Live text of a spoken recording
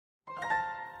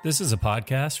This is a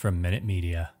podcast from Minute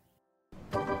Media.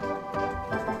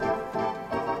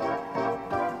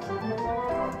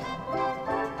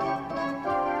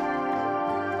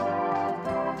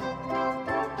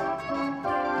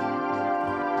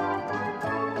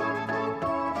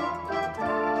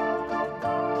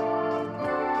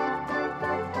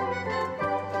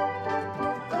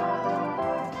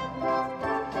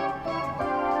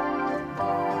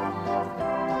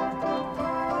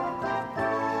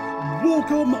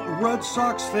 Welcome, Red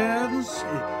Sox fans.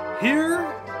 Here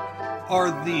are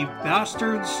the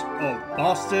Bastards of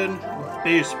Boston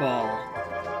Baseball.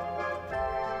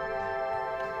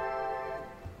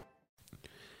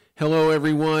 Hello,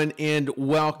 everyone, and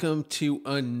welcome to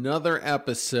another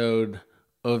episode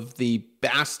of the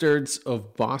Bastards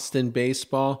of Boston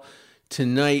Baseball.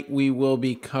 Tonight, we will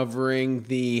be covering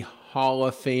the Hall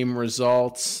of Fame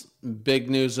results. Big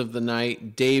news of the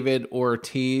night, David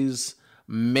Ortiz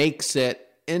makes it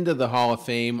into the Hall of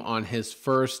Fame on his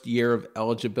first year of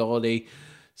eligibility,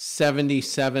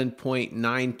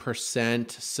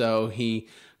 77.9%. So he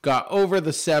got over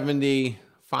the 75%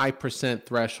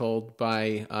 threshold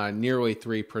by nearly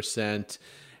 3%.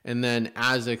 And then,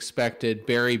 as expected,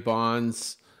 Barry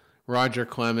Bonds, Roger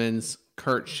Clemens,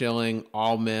 Curt Schilling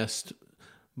all missed.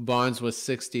 Bonds was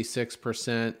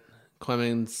 66%.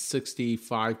 Clemens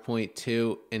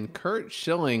 65.2%, and Curt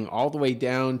Schilling all the way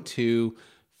down to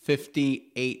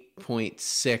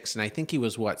 58.6%. And I think he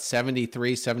was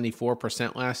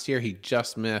 74% last year. He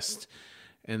just missed.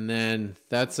 And then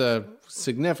that's a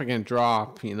significant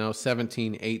drop,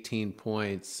 17, 18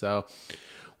 points. So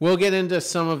we'll get into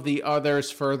some of the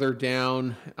others further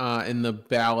down in the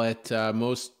ballot. Some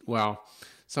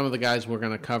of the guys we're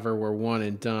going to cover were one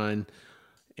and done.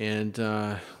 And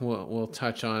we'll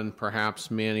touch on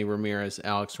perhaps Manny Ramirez,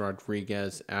 Alex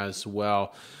Rodriguez as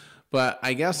well. But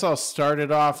I guess I'll start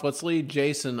it off. Let's lead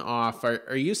Jason off.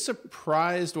 Are you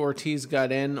surprised Ortiz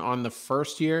got in on the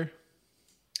first year?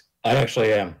 I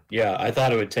actually am. Yeah, I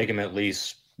thought it would take him at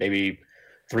least maybe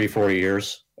 3-4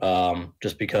 years,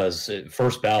 just because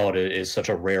first ballot is such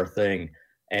a rare thing.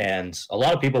 And a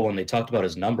lot of people, when they talked about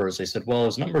his numbers, they said, well,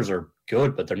 his numbers are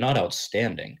good, but they're not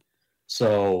outstanding.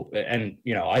 So, and,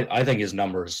 I think his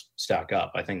numbers stack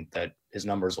up. I think that his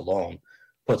numbers alone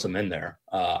puts him in there.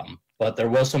 But there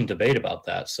was some debate about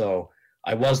that. So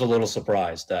I was a little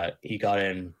surprised that he got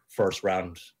in first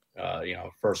round,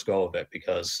 first go of it,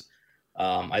 because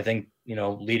I think,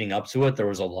 leading up to it, there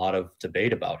was a lot of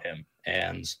debate about him.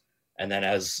 And then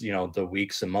as, the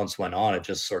weeks and months went on, it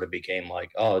just sort of became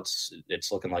like, oh, it's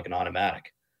looking like an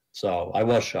automatic. So I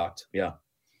was shocked. Yeah.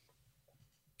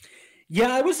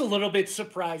 Yeah, I was a little bit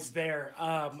surprised there.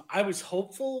 I was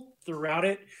hopeful throughout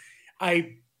it.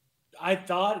 I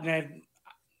thought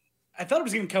it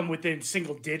was going to come within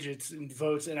single digits in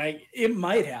votes, and it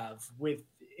might have, with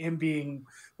him being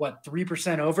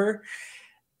 3% over.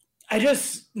 I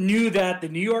just knew that the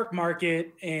New York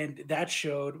market and that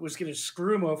showed was going to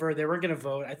screw him over. They weren't going to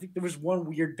vote. I think there was one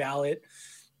weird ballot.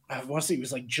 I want to say it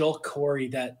was like Joel Corey,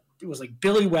 that it was like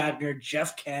Billy Wagner,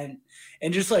 Jeff Kent,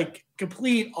 and just like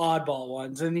complete oddball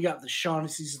ones. And you got the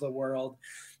Shaughnessy's of the world.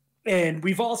 And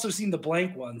we've also seen the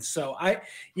blank ones. So I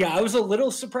was a little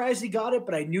surprised he got it,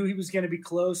 but I knew he was going to be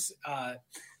close.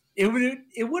 It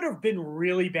would have been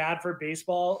really bad for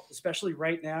baseball, especially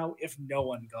right now, if no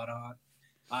one got on.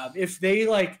 If he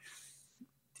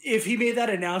made that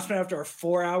announcement after a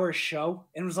 4-hour show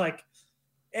and was like,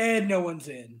 and no one's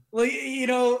in. Well,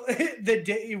 the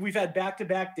day we've had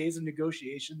back-to-back days of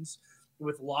negotiations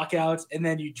with lockouts, and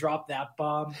then you drop that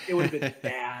bomb, it would have been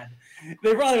bad.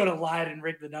 They probably would have lied and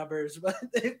rigged the numbers, but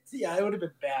it would have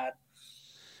been bad.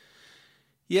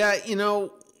 Yeah,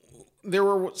 there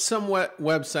were some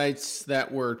websites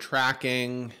that were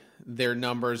tracking their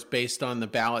numbers based on the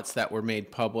ballots that were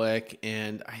made public,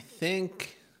 and I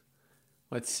think,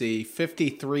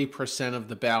 53% of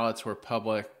the ballots were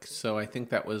public, so I think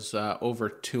that was over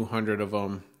 200 of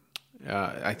them.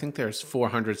 I think there's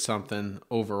 400 something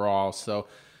overall, so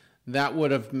that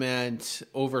would have meant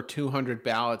over 200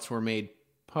 ballots were made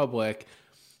public.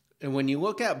 And when you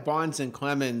look at Bonds and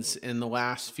Clemens in the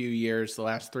last few years, the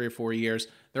last 3 or 4 years,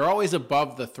 they're always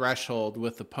above the threshold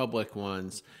with the public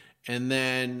ones. And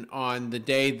then on the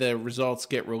day the results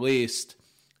get released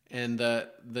and the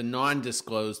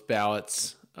non-disclosed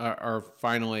ballots are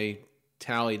finally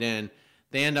tallied in,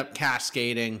 they end up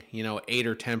cascading, 8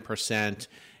 or 10%.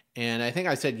 And I think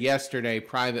I said yesterday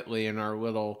privately in our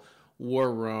little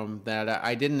war room that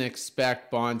I didn't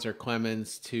expect Bonds or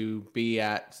Clemens to be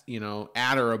at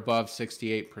or above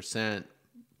 68%.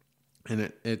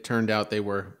 And it turned out they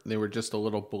were just a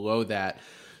little below that.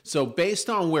 So based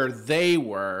on where they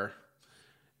were,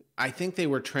 I think they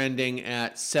were trending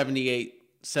at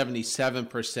 78,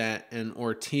 77%, and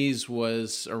Ortiz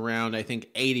was around, I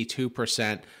think,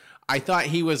 82%. I thought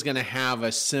he was going to have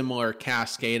a similar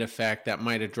cascade effect that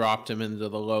might have dropped him into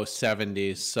the low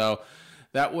 70s. So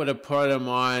that would have put him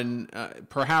on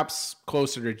perhaps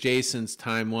closer to Jason's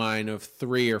timeline of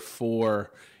 3 or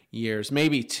 4 years,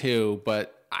 maybe 2,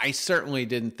 but I certainly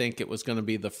didn't think it was going to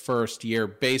be the first year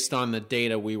based on the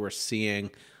data we were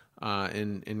seeing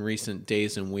in recent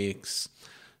days and weeks.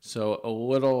 So a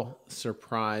little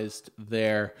surprised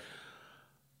there.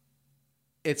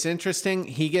 It's interesting.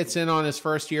 He gets in on his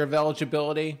first year of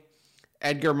eligibility.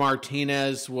 Edgar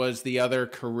Martinez was the other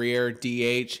career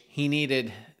DH. He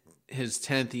needed his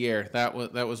 10th year. That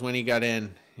was when he got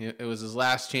in. It was his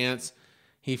last chance.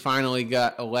 He finally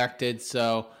got elected.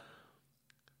 So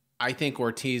I think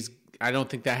I don't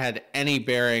think that had any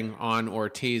bearing on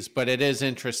Ortiz, but it is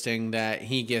interesting that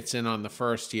he gets in on the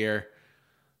first year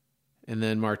and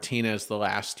then Martinez the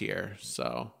last year.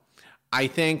 So I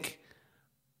think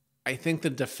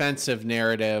the defensive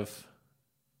narrative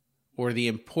or the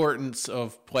importance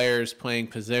of players playing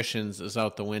positions is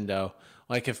out the window.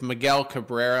 Like if Miguel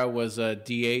Cabrera was a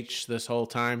DH this whole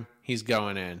time, he's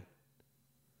going in.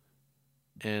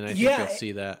 And I think you'll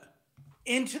see that.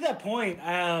 And to that point,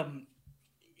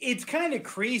 it's kind of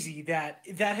crazy that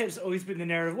has always been the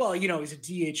narrative. Well, he's a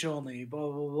DH only,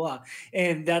 blah, blah, blah.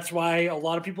 And that's why a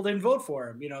lot of people didn't vote for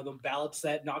him. The ballots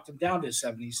that knocked him down to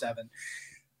 77.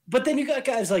 But then you got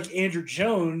guys like Andrew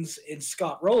Jones and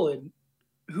Scott Rowland,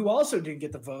 who also didn't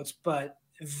get the votes, but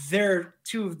they're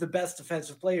two of the best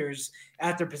defensive players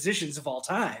at their positions of all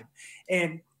time.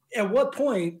 And at what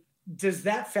point does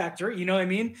that factor? You know what I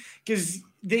mean? Because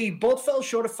they both fell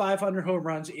short of 500 home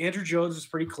runs. Andrew Jones was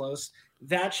pretty close.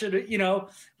 That should,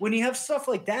 when you have stuff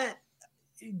like that,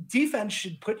 defense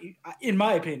should put you, in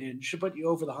my opinion, should put you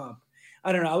over the hump.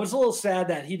 I don't know. I was a little sad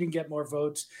that he didn't get more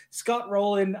votes. Scott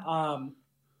Rowland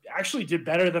actually did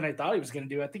better than I thought he was going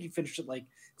to do. I think he finished at like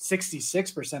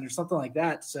 66% or something like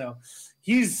that. So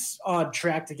he's on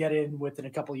track to get in within a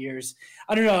couple of years.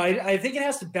 I don't know. I think it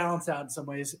has to balance out in some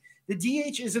ways. The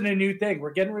DH isn't a new thing.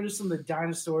 We're getting rid of some of the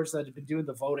dinosaurs that have been doing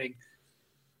the voting.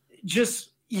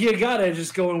 You got to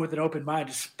just go in with an open mind,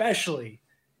 especially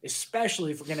if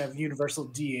we're going to have universal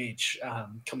DH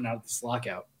coming out of this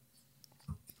lockout.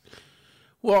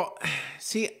 Well,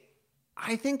 see,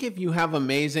 I think if you have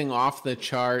amazing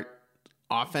off-the-chart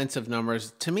offensive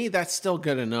numbers, to me, that's still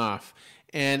good enough.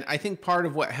 And I think part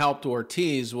of what helped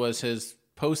Ortiz was his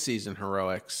postseason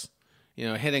heroics.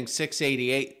 Hitting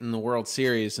 688 in the World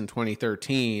Series in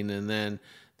 2013, and then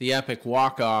the epic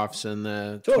walk-offs in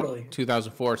the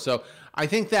 2004. So I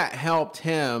think that helped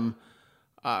him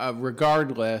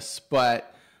regardless.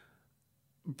 But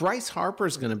Bryce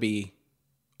Harper's going to be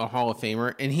a Hall of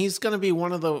Famer, and he's going to be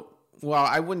one of the, well,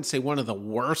 I wouldn't say one of the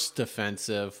worst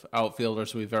defensive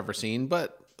outfielders we've ever seen,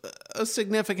 but a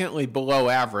significantly below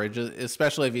average,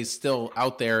 especially if he's still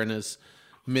out there in his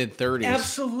mid-30s.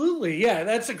 Absolutely, yeah.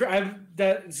 That's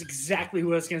exactly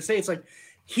what I was going to say. It's like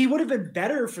he would have been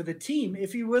better for the team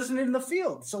if he wasn't in the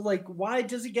field. So, why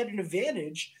does he get an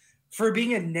advantage for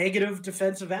being a negative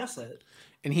defensive asset?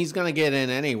 And he's going to get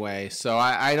in anyway. So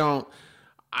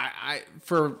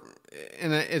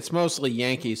and it's mostly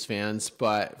Yankees fans,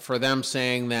 but for them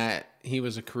saying that he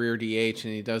was a career DH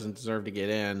and he doesn't deserve to get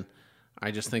in, I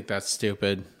just think that's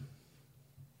stupid.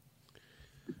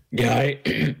 Yeah,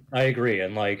 I agree.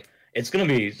 And it's going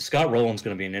to be, Scott Rowland's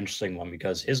going to be an interesting one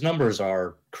because his numbers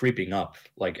are creeping up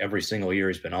every single year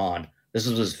he's been on. This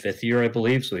is his 5th year, I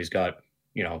believe. So he's got,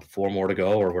 4 more to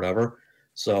go or whatever.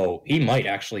 So he might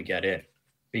actually get in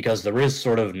because there is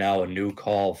sort of now a new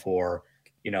call for,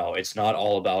 it's not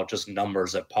all about just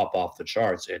numbers that pop off the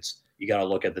charts. It's, you got to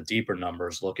look at the deeper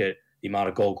numbers, look at the amount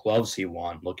of Gold Gloves he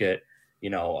won, look at,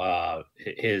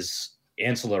 his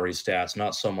ancillary stats,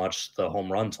 not so much the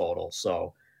home run total.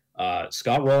 So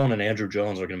Scott Rowland and Andrew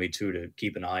Jones are going to be two to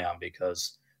keep an eye on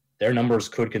because their numbers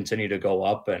could continue to go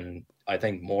up. And I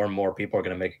think more and more people are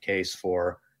going to make a case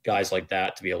for guys like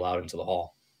that to be allowed into the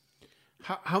Hall.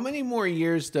 How many more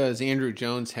years does Andrew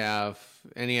Jones have?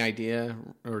 Any idea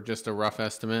or just a rough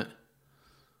estimate?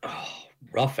 Oh,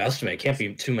 rough estimate. Can't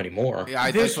be too many more. Yeah,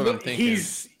 that's what I'm thinking.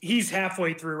 He's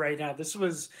halfway through right now. This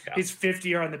was his 5th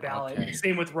year on the ballot. Okay.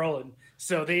 Same with Rowland.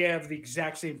 So they have the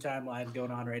exact same timeline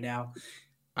going on right now.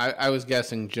 I was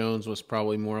guessing Jones was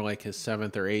probably more like his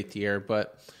 7th or 8th year,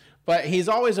 but he's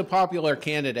always a popular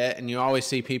candidate, and you always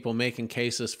see people making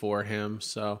cases for him.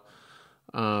 So,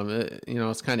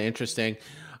 it's kind of interesting.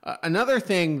 Another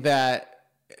thing that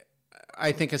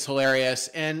I think is hilarious,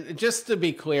 and just to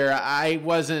be clear, I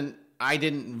I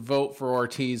didn't vote for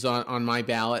Ortiz on my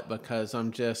ballot because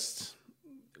I'm just,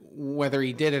 whether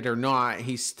he did it or not,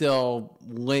 he's still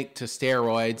linked to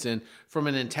steroids. And from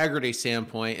an integrity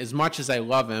standpoint, as much as I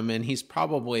love him, and he's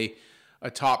probably a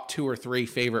top 2 or 3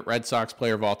 favorite Red Sox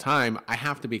player of all time, I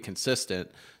have to be consistent.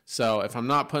 So if I'm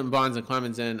not putting Bonds and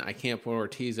Clemens in, I can't put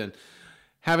Ortiz in.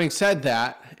 Having said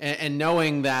that, and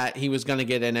knowing that he was going to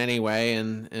get in anyway,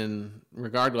 and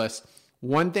regardless,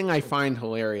 one thing I find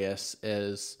hilarious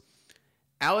is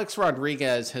Alex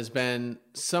Rodriguez has been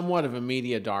somewhat of a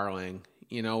media darling,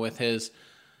 with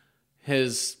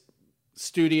his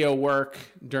studio work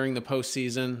during the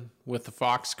postseason with the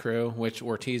Fox crew, which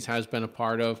Ortiz has been a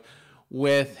part of,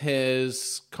 with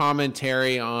his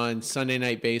commentary on Sunday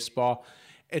Night Baseball.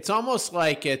 It's almost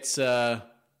like it's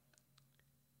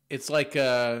like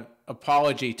a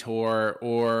apology tour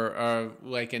or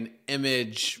like an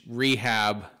image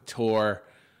rehab tour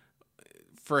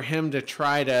for him to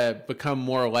try to become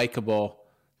more likable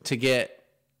to get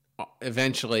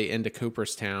eventually into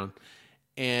Cooperstown.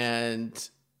 And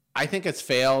I think it's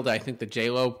failed. I think the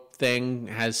J-Lo thing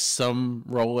has some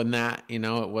role in that.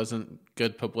 It wasn't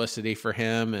good publicity for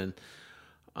him. And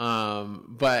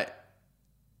but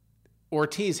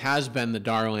Ortiz has been the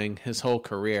darling his whole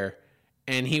career.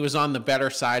 And he was on the better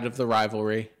side of the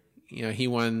rivalry. He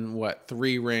won,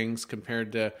 3 rings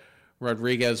compared to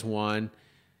Rodriguez won.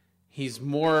 He's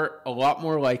a lot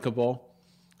more likable.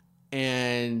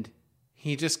 And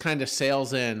he just kind of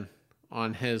sails in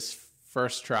on his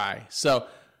first try. So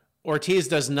Ortiz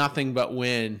does nothing but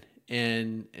win,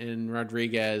 and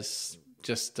Rodriguez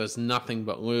just does nothing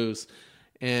but lose.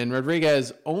 And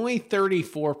Rodriguez, only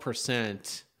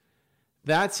 34%.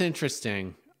 That's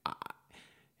interesting.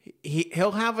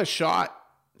 He'll have a shot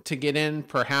to get in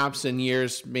perhaps in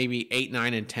years maybe 8,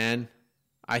 9, and 10.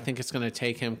 I think it's going to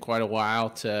take him quite a while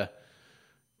to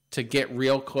get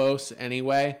real close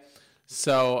anyway.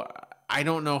 So I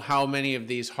don't know how many of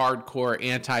these hardcore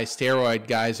anti-steroid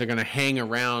guys are going to hang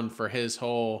around for his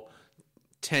whole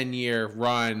 10-year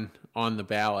run on the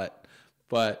ballot.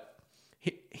 But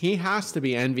he has to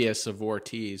be envious of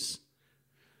Ortiz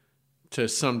to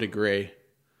some degree.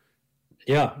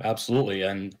 Yeah, absolutely.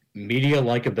 And media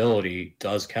likability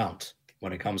does count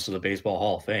when it comes to the Baseball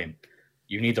Hall of Fame.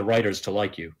 You need the writers to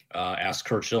like you. Ask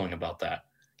Curt Schilling about that,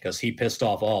 because he pissed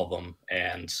off all of them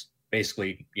and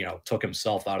basically, took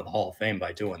himself out of the Hall of Fame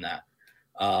by doing that.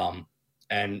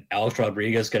 And Alex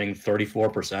Rodriguez getting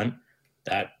 34%,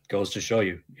 that goes to show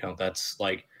you, that's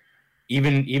like,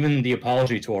 even the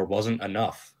apology tour wasn't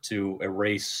enough to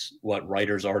erase what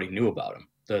writers already knew about him.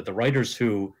 The writers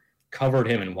who covered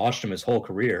him and watched him his whole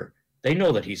career, they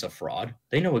know that he's a fraud.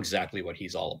 They know exactly what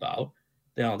he's all about.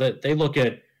 They look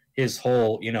at his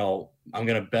whole, I'm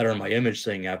going to better my image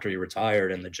thing after he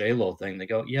retired and the J-Lo thing. They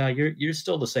go, yeah, you're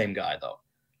still the same guy, though.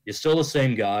 You're still the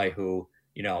same guy who,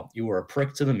 you were a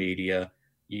prick to the media.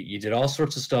 You did all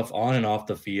sorts of stuff on and off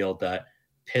the field that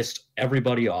pissed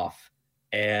everybody off.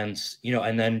 And,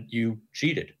 and then you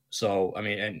cheated. So,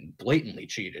 and blatantly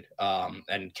cheated,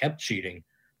 and kept cheating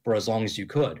for as long as you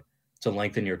could to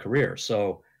lengthen your career.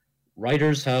 So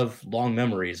writers have long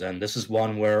memories, and this is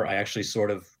one where I actually sort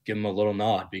of give them a little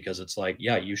nod, because it's like,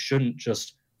 yeah, you shouldn't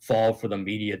just fall for the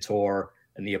media tour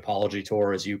and the apology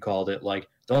tour, as you called it. Like,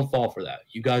 don't fall for that.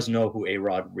 You guys know who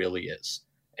A-Rod really is.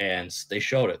 And they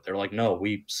showed it. They're like, no,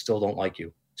 we still don't like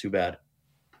you. Too bad.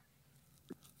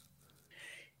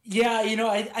 Yeah,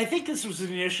 I think this was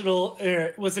an initial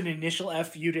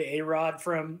FU to A-Rod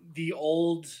from the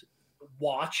old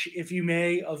watch, if you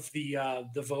may, of the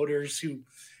voters who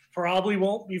probably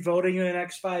won't be voting in the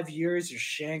next 5 years. Your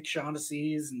Shank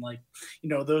Shaughnessy's and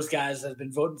those guys that have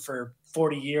been voting for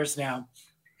 40 years now.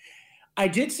 I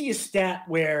did see a stat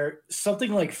where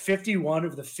something like 51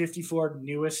 of the 54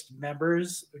 newest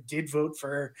members did vote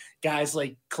for guys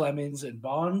like Clemens and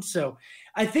Bonds. So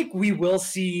I think we will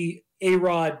see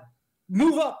A-Rod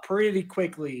move up pretty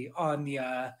quickly on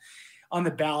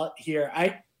the ballot here.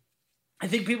 I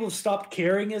think people have stopped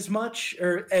caring as much,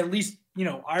 or at least,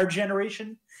 our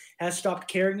generation has stopped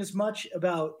caring as much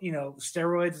about,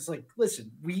 steroids. It's like,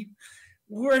 listen,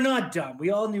 we're not dumb.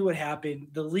 We all knew what happened.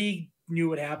 The league knew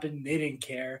what happened. They didn't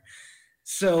care.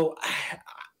 So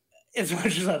as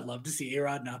much as I'd love to see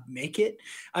A-Rod not make it,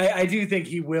 I do think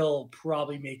he will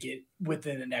probably make it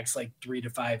within the next 3 to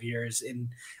 5 years. And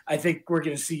I think we're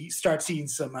going to start seeing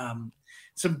some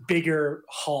bigger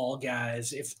Hall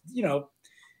guys. If,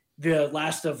 the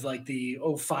last of the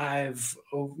 05,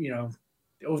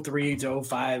 03 to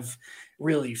 05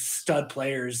 really stud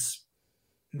players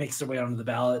makes their way onto the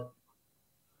ballot.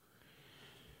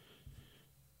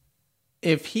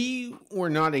 If he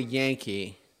were not a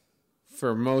Yankee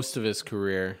for most of his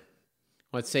career,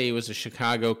 let's say he was a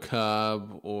Chicago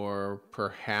Cub or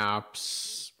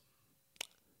perhaps,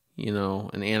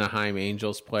 an Anaheim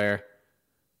Angels player,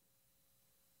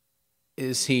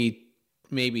 is he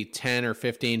maybe 10 or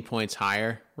 15 points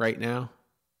higher right now?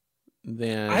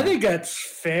 I think that's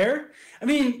fair. I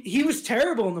mean, he was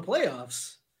terrible in the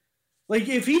playoffs. Like,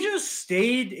 if he just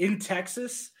stayed in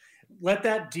Texas, let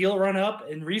that deal run up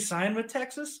and re-sign with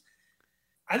Texas,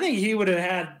 I think he would have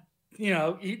had,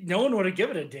 no one would have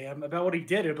given a damn about what he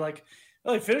did. It'd be like,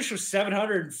 well, he finished with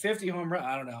 750 home runs.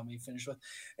 I don't know how many he finished with.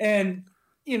 And,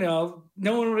 no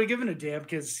one would have given a damn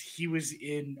because he was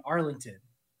in Arlington.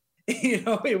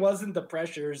 It wasn't the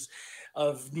pressures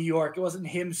of New York. It wasn't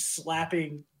him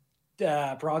slapping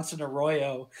Bronson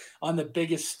Arroyo on the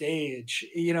biggest stage.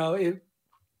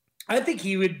 I think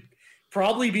he would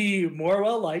probably be more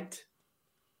well-liked.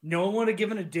 No one would have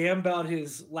given a damn about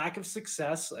his lack of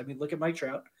success. I mean, look at Mike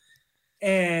Trout.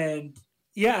 And,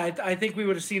 yeah, I think we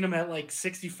would have seen him at like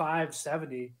 65,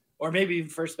 70, or maybe even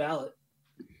first ballot.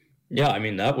 Yeah, I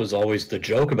mean, that was always the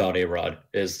joke about A-Rod,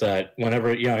 is that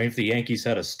whenever, if the Yankees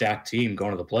had a stacked team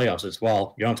going to the playoffs, it's,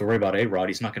 well, you don't have to worry about A-Rod.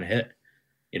 He's not going to hit,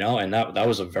 and that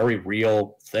was a very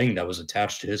real thing that was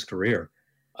attached to his career.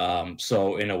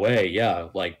 So in a way, yeah,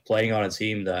 like playing on a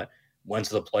team that went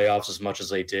to the playoffs as much as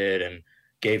they did and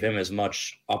gave him as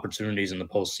much opportunities in the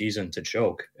postseason to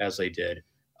choke as they did,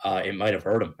 it might have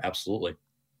hurt him. Absolutely.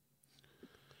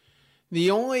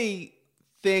 The only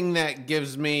thing that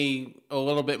gives me a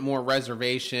little bit more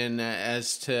reservation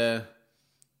as to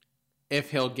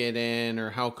if he'll get in or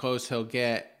how close he'll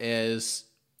get is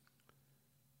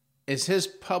his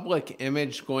public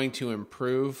image going to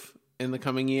improve in the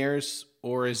coming years,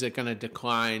 or is it going to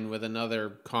decline with another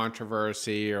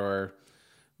controversy or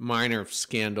minor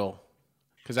scandal?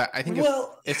 Because I think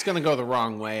it's going to go the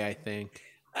wrong way, I think.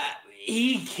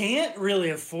 He can't really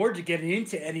afford to get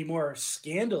into any more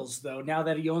scandals, though, now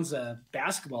that he owns a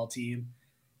basketball team.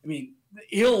 I mean,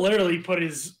 he'll literally put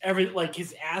his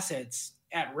assets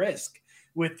at risk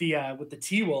with the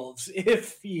T-Wolves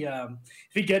if he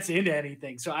gets into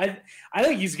anything. So I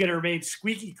think he's going to remain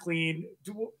squeaky clean.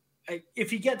 If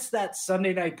he gets that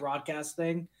Sunday night broadcast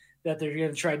thing that they're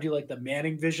going to try to do like the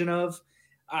Manning vision of,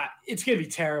 it's going to be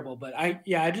terrible. But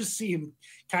I just see him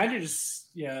kind of just,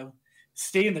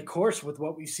 stay in the course with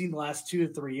what we've seen the last 2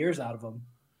 to 3 years out of him.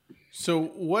 So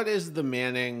what is the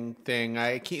Manning thing?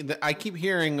 I keep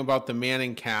hearing about the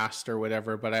Manning cast or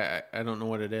whatever, but I don't know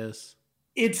what it is.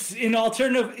 It's an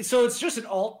alternative. So it's just an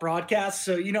alt broadcast.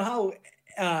 So you know how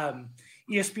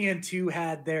ESPN2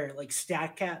 had their like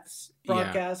StatCats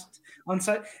broadcast on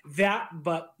site?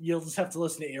 But you'll just have to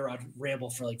listen to A-Rod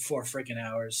ramble for like 4 freaking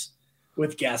hours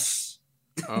with guests.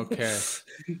 Okay.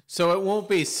 So it won't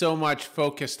be so much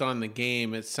focused on the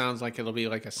game. It sounds like it'll be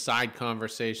like a side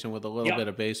conversation with a little bit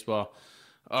of baseball.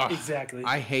 Ugh, exactly.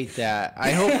 I hate that.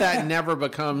 I hope that never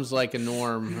becomes like a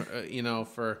norm,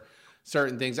 for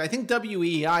certain things. I think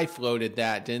WEI floated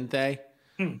that, didn't they?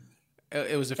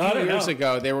 It was a few years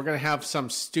ago. They were going to have some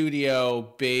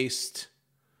studio-based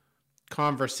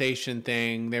conversation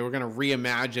thing. They were going to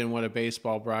reimagine what a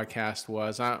baseball broadcast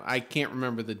was. I can't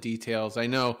remember the details. I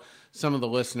know some of the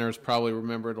listeners probably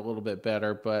remember it a little bit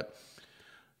better, but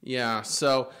yeah.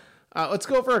 So let's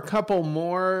go over a couple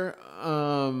more.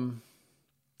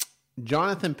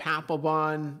 Jonathan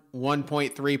Papelbon,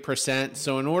 1.3%.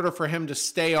 So in order for him to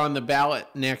stay on the ballot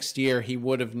next year, he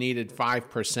would have needed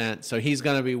 5%. So he's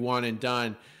going to be one and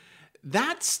done.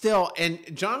 That's still, and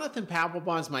Jonathan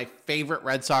Papelbon's my favorite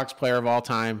Red Sox player of all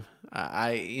time.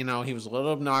 He was a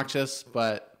little obnoxious,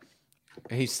 but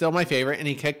he's still my favorite, and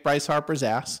he kicked Bryce Harper's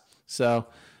ass. So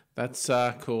that's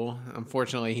cool.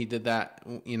 Unfortunately, he did that,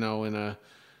 in a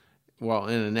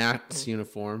Nats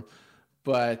uniform.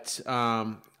 But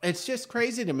it's just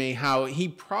crazy to me how he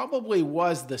probably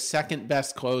was the second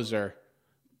best closer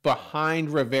behind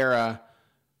Rivera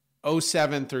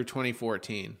 07 through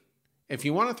 2014. If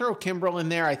you want to throw Kimbrel in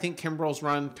there, I think Kimbrel's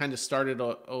run kind of started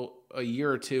a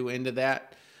year or two into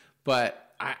that.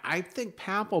 But I think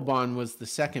Papelbon was the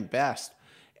second best.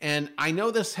 And I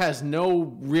know this has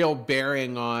no real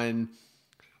bearing on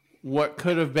what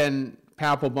could have been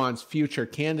Papelbon's future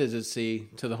candidacy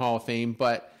to the Hall of Fame,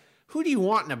 but who do you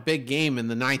want in a big game in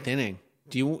the 9th inning?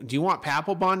 Do you want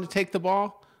Papelbon to take the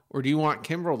ball, or do you want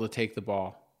Kimbrel to take the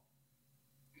ball?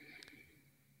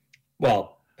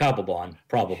 Well, Papelbon,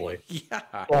 probably. Yeah.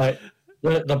 But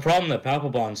the problem that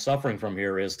Papelbon's suffering from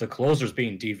here is the closer's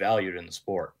being devalued in the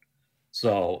sport.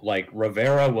 So, like,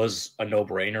 Rivera was a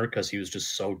no-brainer because he was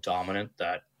just so dominant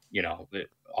that, it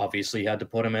obviously had to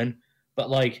put him in. But,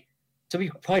 like, to be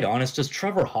quite honest, does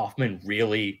Trevor Hoffman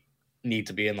really need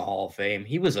to be in the Hall of Fame.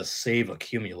 He was a save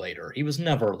accumulator. He was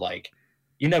never like,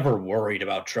 you never worried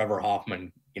about Trevor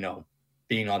Hoffman,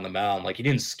 being on the mound. Like, he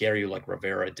didn't scare you like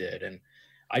Rivera did. And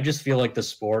I just feel like the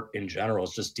sport in general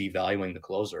is just devaluing the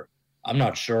closer. I'm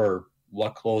not sure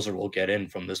what closer will get in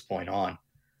from this point on.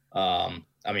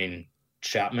 I mean,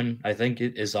 Chapman, I think,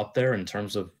 is up there in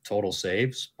terms of total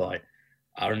saves, but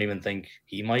I don't even think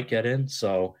he might get in.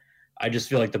 So I just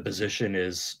feel like the position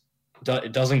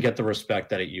it doesn't get the respect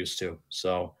that it used to.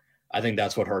 So I think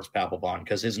that's what hurts Papelbon,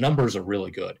 because his numbers are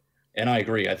really good. And I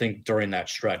agree. I think during that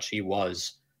stretch, he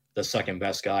was the second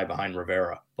best guy behind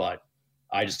Rivera, but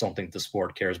I just don't think the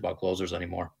sport cares about closers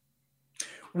anymore.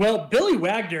 Well, Billy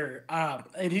Wagner,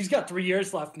 and he's got 3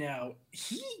 years left now.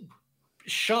 He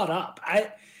shot up.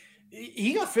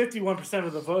 He got 51%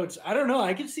 of the votes. I don't know.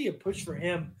 I can see a push for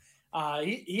him.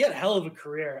 He had a hell of a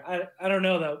career. I don't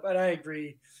know, though, but I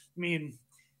agree. I mean,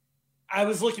 I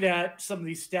was looking at some of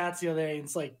these stats the other day, and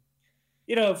it's like,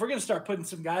 if we're going to start putting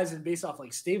some guys in based off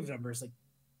like stave numbers, like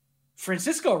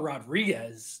Francisco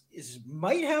Rodriguez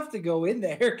might have to go in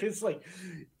there, because like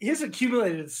his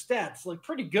accumulated stats look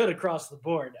pretty good across the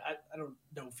board. I don't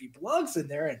know if he belongs in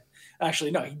there, and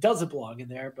actually, no, he doesn't belong in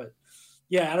there, but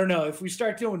yeah, I don't know. If we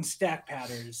start doing stack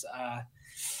patterns,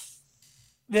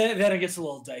 then it gets a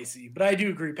little dicey. But I do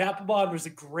agree. Papelbon was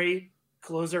a great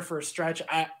closer for a stretch.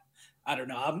 I don't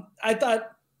know. I thought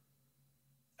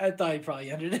he probably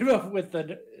ended up with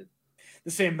the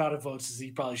same amount of votes as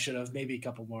he probably should have, maybe a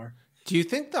couple more. Do you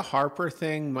think the Harper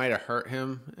thing might have hurt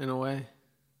him in a way?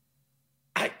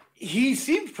 He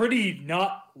seemed pretty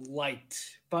not liked,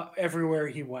 but everywhere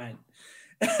he went.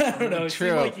 I don't know. It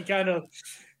seemed like he kind of,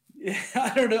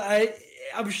 I don't know.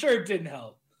 I'm sure it didn't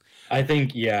help. I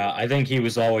think he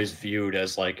was always viewed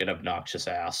as like an obnoxious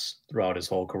ass throughout his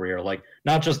whole career. Like,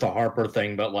 not just the Harper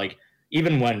thing, but like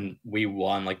even when we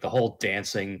won, like the whole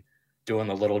dancing, doing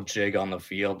the little jig on the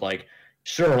field, like,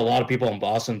 sure, a lot of people in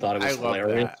Boston thought it was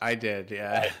hilarious. That. I did,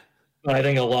 yeah. But I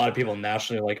think a lot of people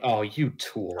nationally are like, oh, you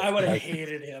tool. I would have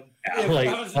hated him. I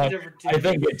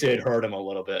think it did hurt him a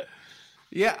little bit.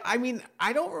 Yeah, I mean,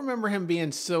 I don't remember him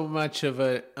being so much of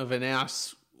an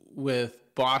ass with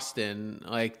Boston.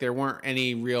 Like, there weren't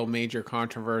any real major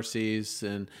controversies,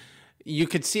 and you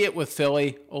could see it with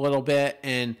Philly a little bit,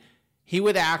 and he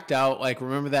would act out. Like,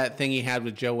 remember that thing he had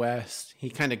with Joe West? He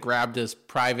kind of grabbed his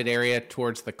private area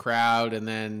towards the crowd, and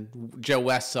then Joe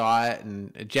West saw it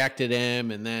and ejected him,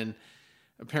 and then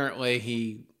apparently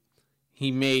he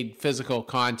made physical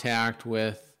contact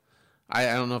with, I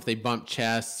don't know if they bumped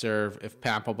chests or if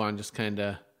Papelbon just kind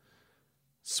of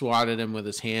swatted him with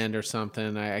his hand or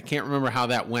something. I can't remember how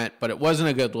that went, but it wasn't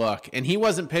a good look. And he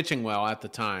wasn't pitching well at the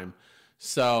time.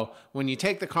 So when you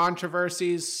take the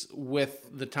controversies with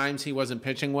the times he wasn't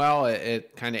pitching well,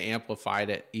 it kind of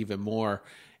amplified it even more.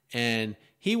 And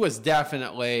he was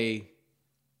definitely,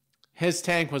 his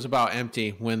tank was about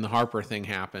empty when the Harper thing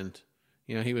happened.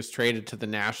 He was traded to the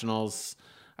Nationals,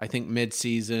 I think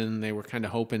mid-season. They were kind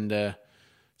of hoping to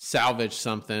salvage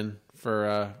something for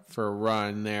a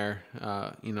run there,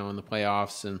 in the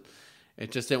playoffs, and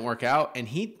it just didn't work out. And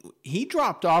he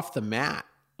dropped off the map,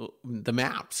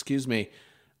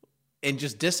 and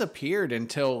just disappeared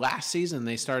until last season.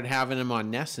 They started having him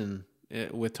on Nesson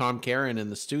with Tom Caron in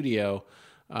the studio,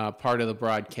 part of the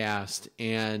broadcast,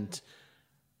 and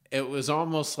it was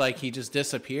almost like he just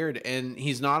disappeared, and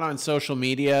he's not on social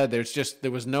media. There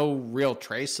was no real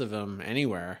trace of him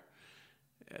anywhere.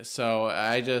 So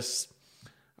I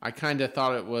kind of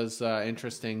thought it was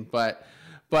interesting, but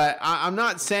I'm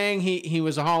not saying he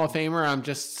was a Hall of Famer. I'm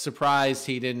just surprised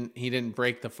he didn't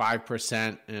break the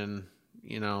 5% and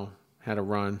had a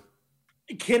run.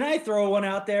 Can I throw one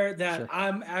out there that Sure.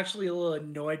 I'm actually a little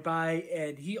annoyed by,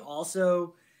 and he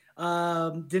also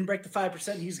didn't break the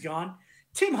 5%. He's gone.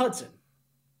 Tim Hudson.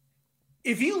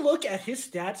 If you look at his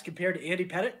stats compared to Andy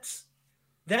Pettit's,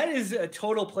 that is a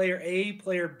total player A,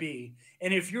 player B.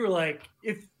 And if you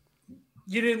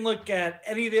didn't look at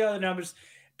any of the other numbers,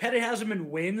 Pettit has him in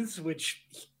wins, which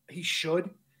he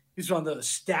should. He's on the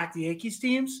stacked Yankees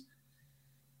teams.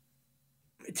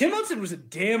 Tim Hudson was a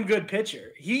damn good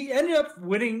pitcher. He ended up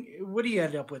winning. What did he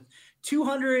end up with?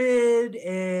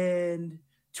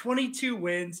 222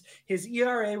 wins. His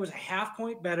ERA was a half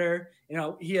point better.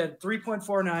 He had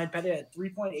 3.49. Pettit had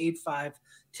 3.85.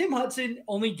 Tim Hudson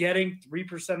only getting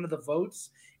 3% of the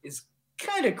votes is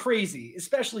kind of crazy,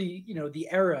 especially, the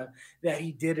era that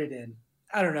he did it in.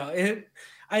 I don't know.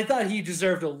 I thought he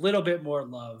deserved a little bit more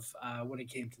love when it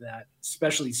came to that,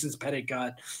 especially since Pettit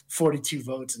got 42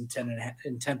 votes and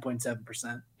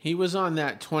 10.7%. He was on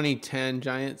that 2010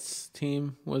 Giants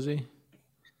team, was he?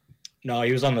 No,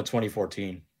 he was on the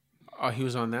 2014. Oh, he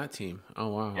was on that team. Oh,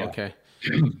 wow. Yeah. Okay.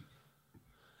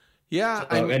 Yeah.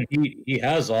 And he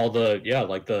has all the,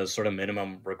 like the sort of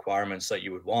minimum requirements that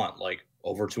you would want, like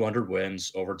over 200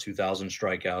 wins, over 2,000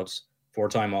 strikeouts,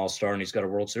 4-time All-Star, and he's got a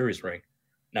World Series ring.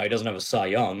 Now, he doesn't have a Cy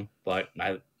Young, but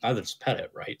neither does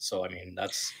Pettit, right? So, I mean,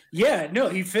 that's... Yeah, no,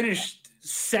 he finished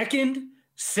second,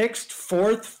 sixth,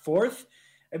 fourth.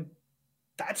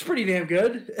 That's pretty damn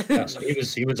good. Yeah, so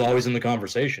he was always in the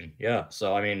conversation. Yeah.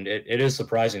 So, I mean, it is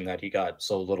surprising that he got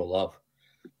so little love.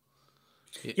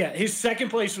 Yeah, his second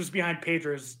place was behind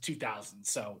Pedro's 2000.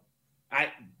 So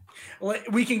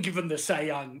we can give him the Cy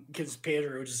Young because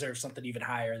Pedro deserves something even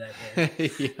higher that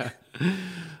day.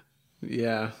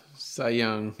 Yeah. Cy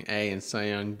Young A and Cy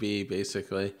Young B,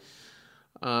 basically.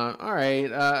 All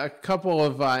right. A couple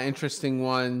of interesting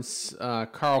ones.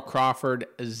 Carl Crawford,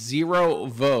 0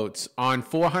 votes on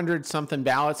 400-something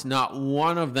ballots. Not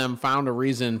one of them found a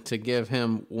reason to give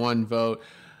him 1 vote.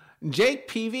 Jake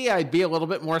Peavy, I'd be a little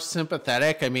bit more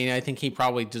sympathetic. I mean, I think he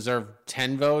probably deserved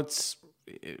 10 votes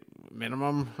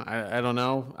minimum. I don't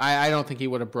know. I don't think he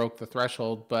would have broke the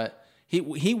threshold, but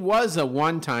he was a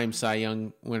one-time Cy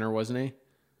Young winner, wasn't he?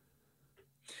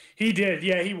 He did.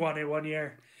 Yeah, he won it 1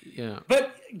 year. Yeah.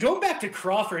 But going back to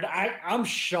Crawford, I'm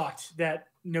shocked that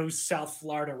no South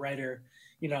Florida writer,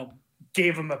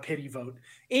 gave him a pity vote.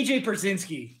 AJ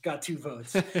Pierzynski got 2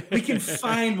 votes. We can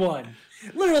find one.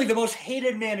 Literally the most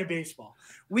hated man in baseball.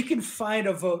 We can find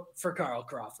a vote for Carl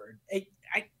Crawford.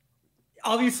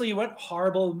 Obviously he went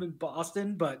horrible in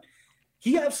Boston, but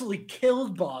he absolutely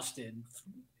killed Boston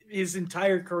his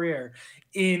entire career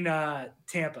in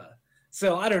Tampa.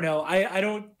 So I don't know. I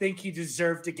don't think he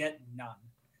deserved to get none.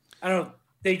 I don't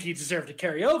think he deserved to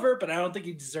carry over, but I don't think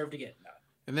he deserved to get none.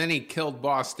 And then he killed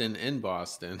Boston in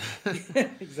Boston.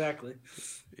 Exactly.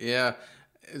 Yeah.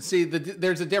 See,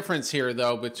 there's a difference here,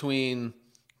 though, between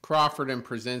Crawford and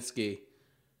Pierzynski.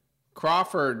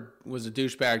 Crawford was a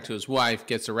douchebag to his wife,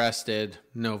 gets arrested,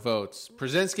 no votes.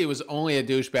 Pierzynski was only a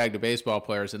douchebag to baseball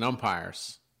players and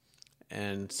umpires.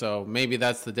 And so maybe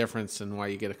that's the difference in why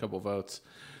you get a couple votes.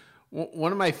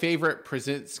 One of my favorite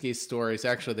Pierzynski stories,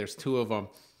 actually there's 2 of them.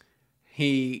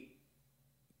 He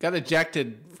got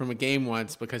ejected from a game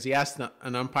once because he asked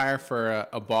an umpire for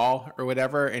a ball or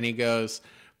whatever, and he goes,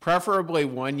 preferably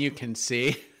one you can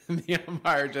see. And the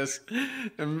umpire just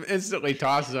instantly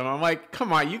tosses him. I'm like,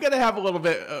 come on, you got to have a little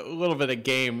bit of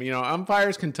game.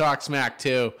 Umpires can talk smack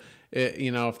too,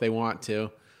 if they want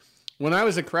to. When I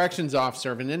was a corrections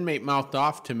officer, if an inmate mouthed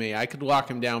off to me, I could lock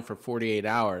him down for 48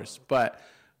 hours, but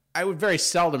I would very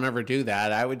seldom ever do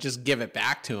that. I would just give it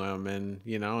back to him and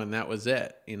that was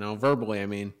it, verbally, I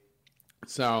mean.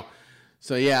 So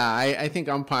yeah, I think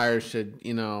umpires should,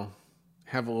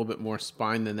 have a little bit more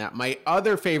spine than that. My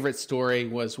other favorite story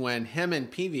was when him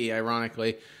and Peavy,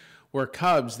 ironically, were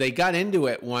Cubs. They got into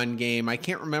it one game. I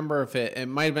can't remember if it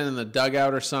might have been in the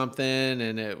dugout or something,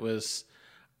 and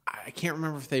I can't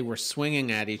remember if they were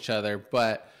swinging at each other,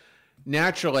 but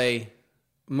naturally,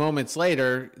 moments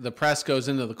later, the press goes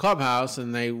into the clubhouse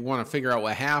and they want to figure out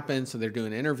what happened. So they're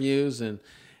doing interviews and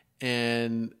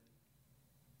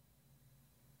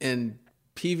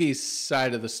Peavy's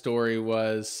side of the story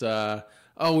was,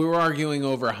 we were arguing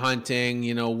over hunting,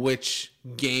 which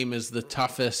game is the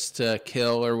toughest to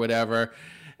kill or whatever.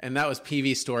 And that was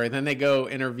Peavy's story. Then they go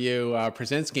interview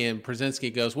Pierzynski, and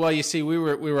Pierzynski goes, well, you see, we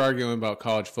were arguing about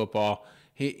college football.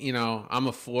 I'm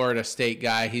a Florida State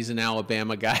guy. He's an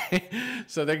Alabama guy.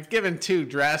 So they're giving 2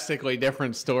 drastically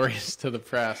different stories to the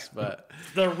press. But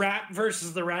the rat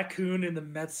versus the raccoon in the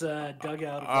Mets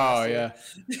dugout. Oh, yeah.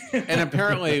 And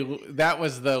apparently that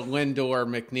was the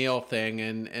Lindor-McNeil thing.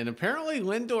 And apparently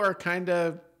Lindor kind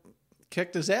of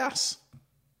kicked his ass.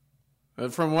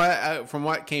 From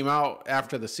what came out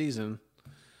after the season,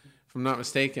 if I'm not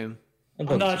mistaken.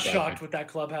 I'm not shocked with that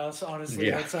clubhouse, honestly.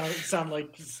 Yeah. That sound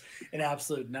like an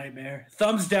absolute nightmare.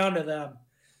 Thumbs down to them.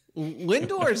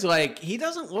 Lindor's he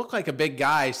doesn't look like a big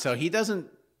guy, so he doesn't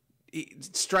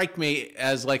strike me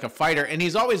as like a fighter. And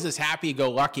he's always this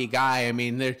happy-go-lucky guy. I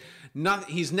mean,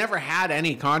 he's never had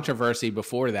any controversy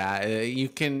before that. You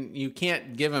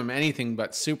can't give him anything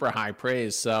but super high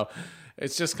praise. So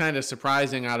it's just kind of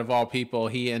surprising, out of all people,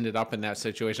 he ended up in that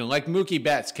situation. Like Mookie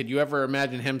Betts, could you ever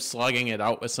imagine him slugging it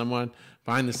out with someone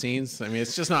behind the scenes? I mean,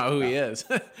 it's just not who he is.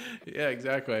 Yeah,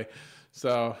 exactly.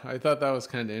 So I thought that was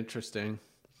kind of interesting.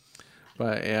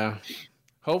 But yeah,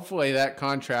 hopefully that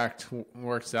contract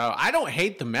works out. I don't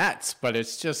hate the Mets, but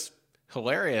it's just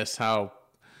hilarious how,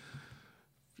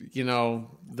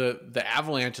 the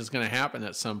avalanche is going to happen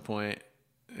at some point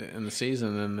in the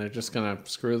season, and they're just going to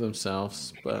screw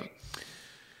themselves. But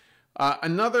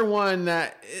Another one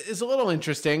that is a little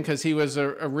interesting because he was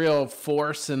a real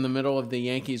force in the middle of the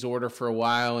Yankees order for a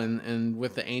while and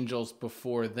with the Angels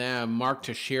before them. Mark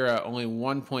Teixeira, only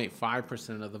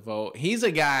 1.5% of the vote. He's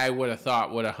a guy I would have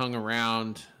thought would have hung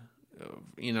around,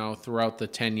 throughout the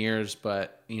 10 years,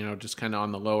 but, just kind of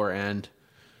on the lower end.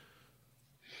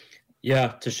 Yeah,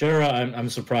 Teixeira, I'm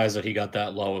surprised that he got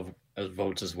that low of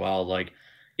votes as well. Like,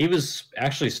 he was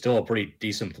actually still a pretty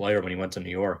decent player when he went to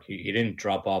New York. He didn't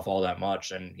drop off all that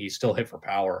much, and he still hit for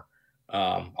power.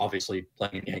 Obviously,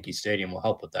 playing in Yankee Stadium will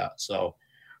help with that. So,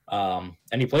 and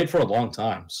he played for a long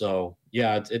time. So,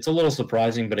 yeah, it's a little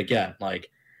surprising. But again,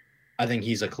 like, I think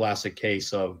he's a classic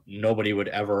case of nobody would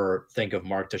ever think of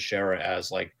Mark Teixeira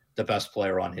as, like, the best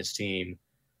player on his team,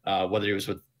 whether he was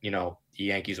with, the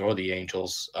Yankees or the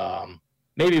Angels.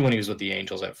 Maybe when he was with the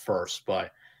Angels at first,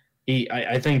 but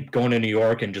I think going to New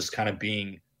York and just kind of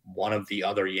being one of the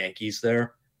other Yankees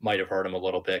there might have hurt him a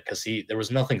little bit because there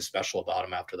was nothing special about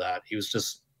him after that. He was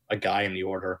just a guy in the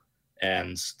order,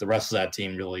 and the rest of that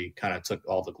team really kind of took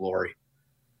all the glory.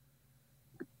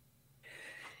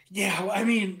 Yeah, I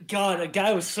mean, God, a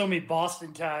guy with so many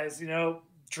Boston ties,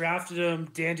 drafted him.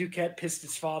 Dan Duquette pissed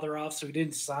his father off, so he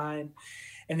didn't sign.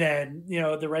 And then,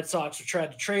 the Red Sox were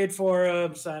trying to trade for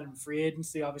him, sign him free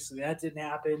agency. Obviously, that didn't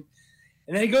happen.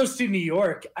 And then he goes to New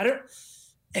York. And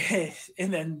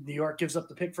then New York gives up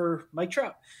the pick for Mike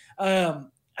Trout. I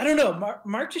don't know.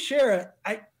 Mark Teixeira,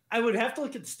 I would have to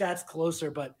look at the stats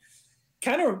closer, but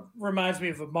kind of reminds me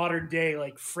of a modern day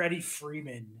like Freddie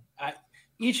Freeman.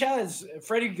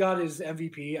 Freddie got his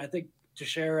MVP. I think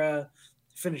Teixeira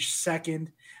finished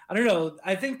second. I don't know.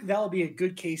 I think that'll be a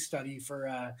good case study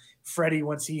for Freddie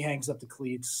once he hangs up the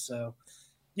cleats. So.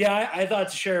 Yeah, I thought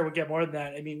Teixeira would get more than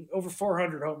that. I mean, over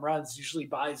 400 home runs usually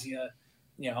buys you,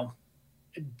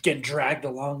 getting dragged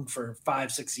along for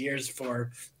 5-6 years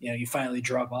before, you finally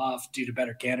drop off due to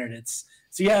better candidates.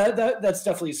 So, yeah, that's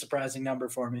definitely a surprising number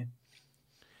for me.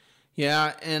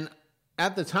 Yeah, and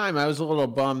at the time, I was a little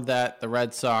bummed that the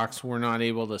Red Sox were not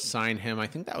able to sign him. I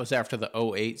think that was after the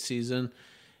 2008 season.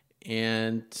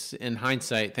 And in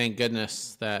hindsight, thank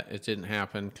goodness that it didn't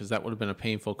happen because that would have been a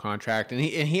painful contract. And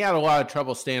he had a lot of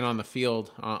trouble staying on the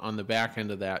field on the back end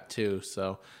of that too.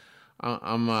 So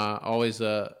I'm always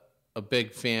a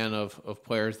big fan of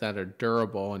players that are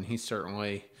durable, and he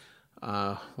certainly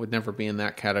would never be in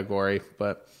that category.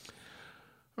 But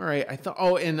all right,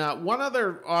 and one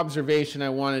other observation I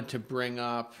wanted to bring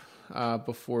up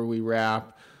before we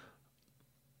wrap.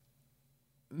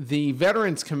 The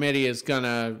Veterans Committee is going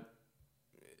to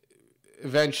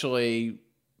eventually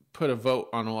put a vote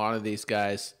on a lot of these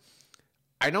guys.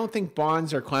 I don't think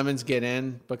Bonds or Clemens get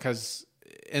in because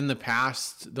in the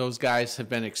past, those guys have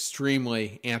been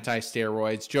extremely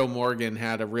anti-steroids. Joe Morgan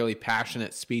had a really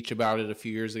passionate speech about it a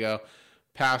few years ago,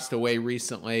 passed away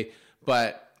recently,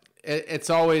 but it's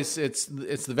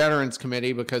the Veterans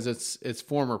Committee because it's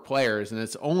former players, and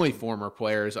it's only former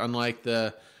players, unlike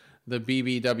the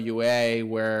BBWA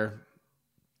where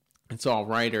it's all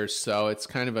writers. So it's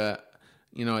kind of a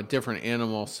different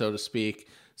animal, so to speak.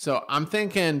 So I'm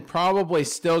thinking probably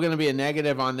still going to be a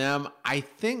negative on them. I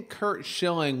think Curt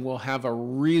Schilling will have a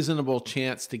reasonable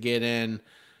chance to get in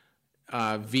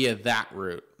via that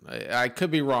route. I could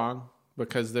be wrong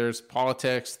because there's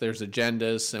politics, there's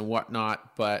agendas and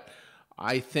whatnot, but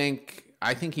I think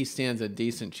he stands a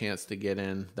decent chance to get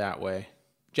in that way.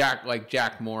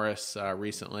 Jack Morris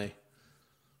recently.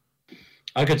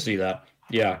 I could see that.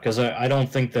 Yeah, because I don't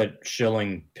think that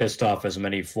Schilling pissed off as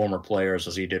many former players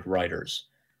as he did writers.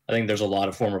 I think there's a lot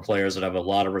of former players that have a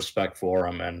lot of respect for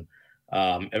him. And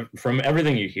from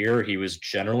everything you hear, he was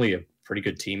generally a pretty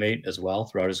good teammate as well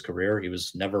throughout his career. He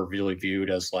was never really viewed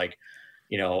as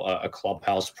a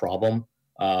clubhouse problem.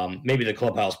 Maybe the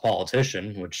clubhouse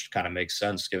politician, which kind of makes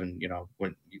sense given,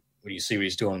 when you see what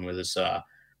he's doing with his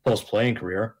post-playing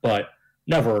career, but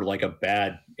never like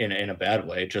in a bad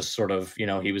way. Just sort of,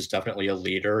 he was definitely a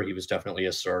leader. He was definitely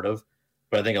assertive,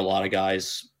 but I think a lot of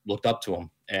guys looked up to him.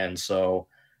 And so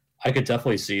I could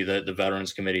definitely see the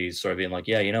Veterans Committee sort of being like,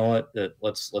 yeah, you know what,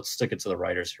 let's stick it to the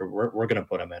writers here. We're going to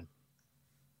put him in.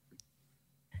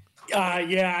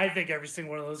 Yeah, I think every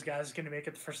single one of those guys is going to make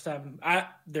it the first time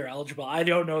they're eligible. I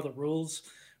don't know the rules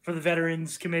for the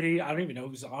Veterans Committee. I don't even know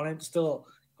who's on it still.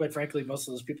 Quite frankly, most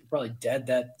of those people are probably dead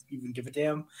that even give a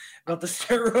damn about the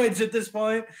steroids at this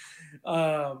point.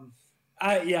 I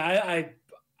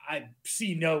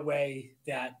see no way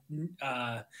that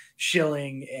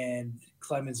Schilling and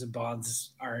Clemens and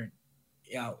Bonds aren't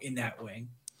in that wing.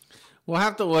 We'll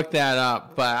have to look that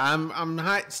up, but I'm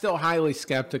still highly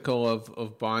skeptical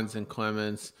of Bonds and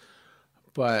Clemens,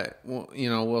 but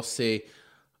we'll see.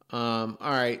 All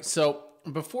right. So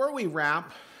before we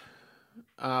wrap,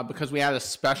 because we had a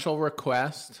special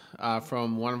request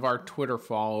from one of our Twitter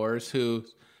followers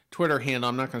whose Twitter handle,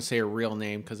 I'm not going to say her real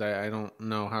name because I don't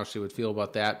know how she would feel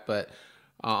about that, but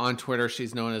on Twitter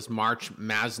she's known as March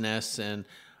Masness, and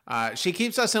she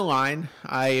keeps us in line.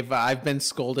 I've been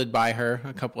scolded by her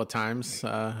a couple of times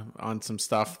on some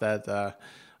stuff that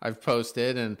I've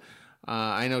posted, and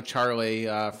I know Charlie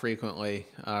frequently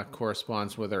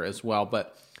corresponds with her as well,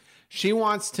 but she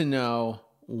wants to know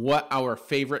what our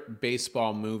favorite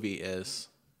baseball movie is.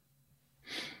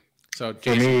 So,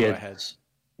 Jason, go ahead.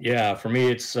 Yeah, for me,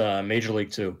 it's Major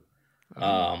League 2.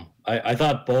 I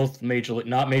thought both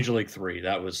not Major League 3.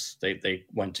 That was they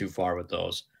went too far with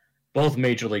those. Both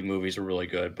Major League movies were really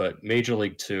good, but Major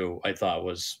League 2 I thought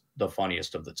was the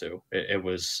funniest of the two. It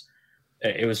was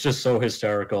just so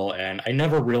hysterical, and I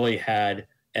never really had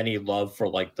any love for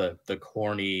like the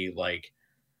corny, like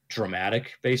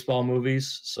dramatic baseball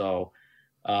movies. So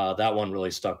that one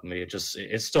really stuck with me.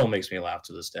 It still makes me laugh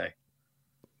to this day.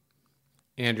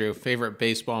 Andrew, favorite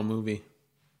baseball movie?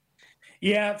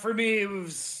 Yeah, for me it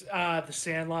was The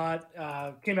Sandlot.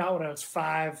 Came out when I was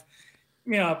 5.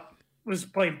 You know, was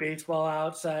playing baseball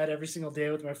outside every single day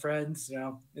with my friends. You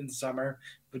know, in the summer,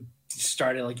 would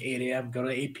start at like 8 a.m., go to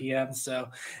 8 p.m. So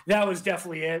that was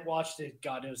definitely it. Watched it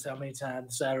God knows how many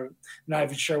times. I'm not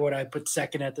even sure what I put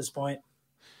second at this point.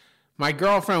 My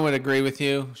girlfriend would agree with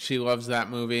you. She loves that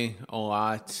movie a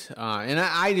lot, and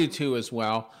I do too as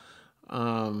well.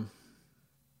 I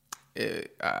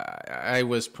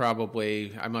must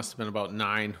have been about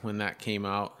 9 when that came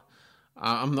out.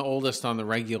 I'm the oldest on the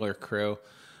regular crew,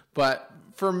 but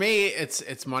for me, it's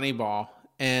Moneyball,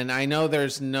 and I know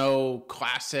there's no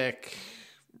classic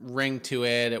ring to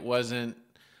it. There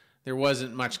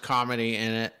wasn't much comedy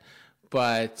in it,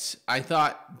 but I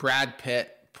thought Brad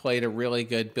Pitt played a really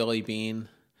good Billy Bean,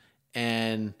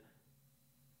 and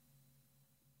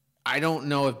I don't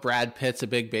know if Brad Pitt's a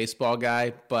big baseball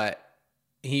guy, but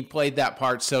he played that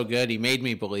part so good, he made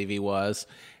me believe he was.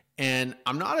 And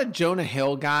I'm not a Jonah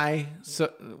Hill guy,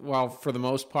 for the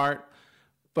most part,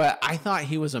 but I thought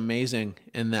he was amazing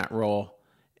in that role.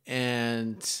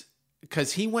 And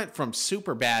because he went from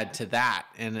super bad to that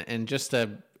in just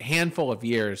a handful of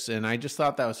years, and I just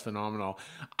thought that was phenomenal.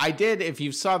 If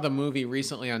you saw the movie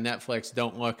recently on Netflix,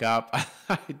 Don't Look Up,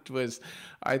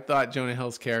 I thought Jonah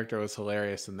Hill's character was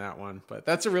hilarious in that one, but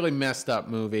that's a really messed up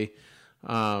movie.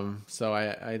 So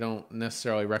I don't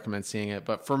necessarily recommend seeing it,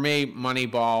 but for me,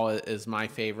 Moneyball is my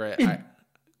favorite.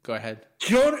 Go ahead.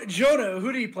 Jonah,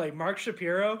 who did he play? Mark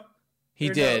Shapiro? He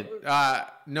did.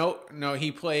 No,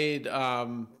 he played.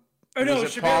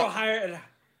 Shapiro hired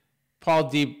Paul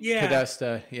D.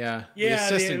 Podesta. Yeah. The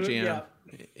assistant GM.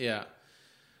 Yeah.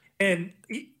 And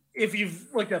if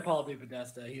you've looked at Paul D.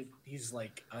 Podesta, he's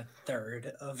like a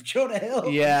third of Jonah Hill.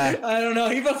 Yeah. I don't know.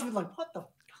 He must have been like, what the.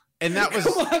 And that was.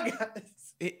 Come on, guys.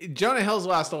 Jonah Hill's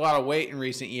lost a lot of weight in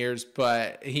recent years,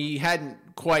 but he hadn't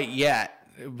quite yet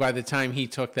by the time he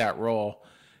took that role.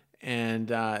 And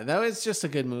that was just a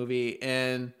good movie.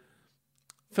 And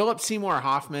Philip Seymour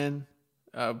Hoffman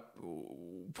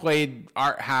played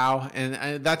Art Howe,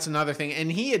 and that's another thing.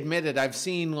 And he admitted, I've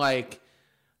seen like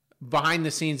behind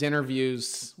the scenes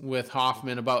interviews with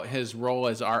Hoffman about his role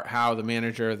as Art Howe, the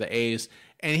manager of the A's.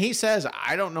 And he says,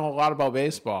 I don't know a lot about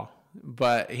baseball,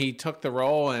 but he took the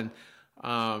role, and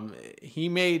he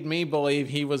made me believe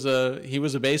he was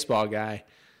a baseball guy.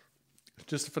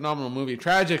 Just a phenomenal movie.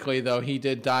 Tragically, though, he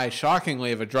did die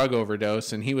shockingly of a drug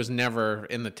overdose, and he was never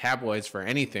in the tabloids for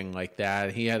anything like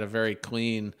that. He had a very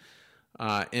clean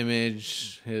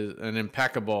image, an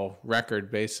impeccable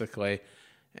record, basically.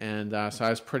 And so I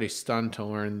was pretty stunned to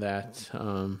learn that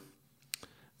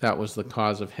that was the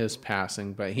cause of his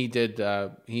passing. But he did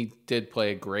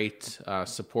play a great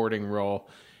supporting role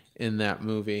in that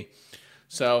movie.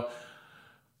 So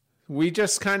we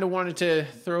just kind of wanted to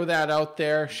throw that out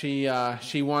there. She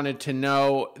wanted to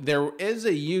know, there is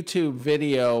a YouTube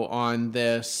video on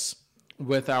this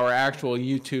with our actual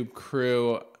YouTube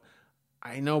crew.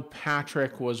 I know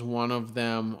Patrick was one of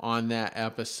them on that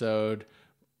episode,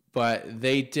 but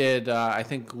they did, I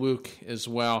think Luke as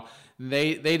well.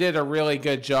 They did a really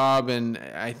good job, and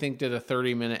I think did a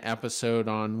 30-minute episode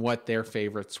on what their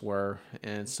favorites were.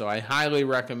 And so I highly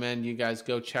recommend you guys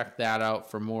go check that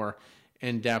out for more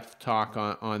in-depth talk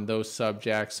on those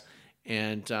subjects.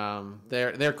 And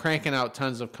they're cranking out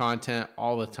tons of content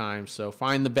all the time. So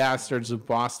find the Bastards of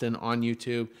Boston on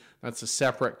YouTube. That's a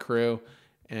separate crew,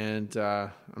 and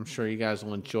I'm sure you guys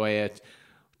will enjoy it.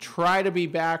 Try to be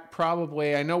back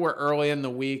probably. I know we're early in the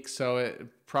week, so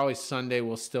probably Sunday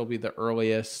will still be the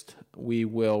earliest we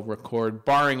will record,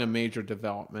 barring a major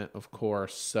development, of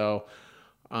course. So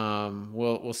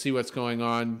we'll see what's going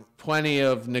on. Plenty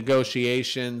of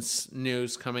negotiations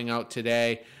news coming out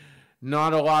today.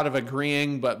 Not a lot of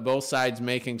agreeing, but both sides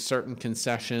making certain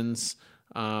concessions.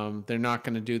 They're not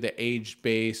going to do the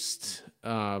age-based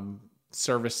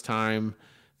service time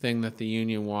thing that the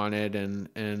union wanted,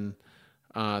 and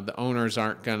the owners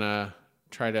aren't going to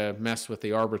try to mess with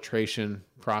the arbitration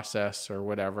process or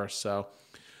whatever. So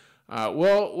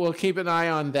we'll keep an eye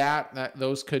on that.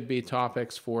 Those could be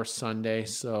topics for Sunday.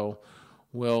 So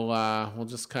we'll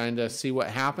just kind of see what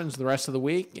happens the rest of the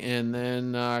week, and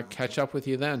then catch up with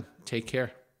you then. Take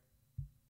care.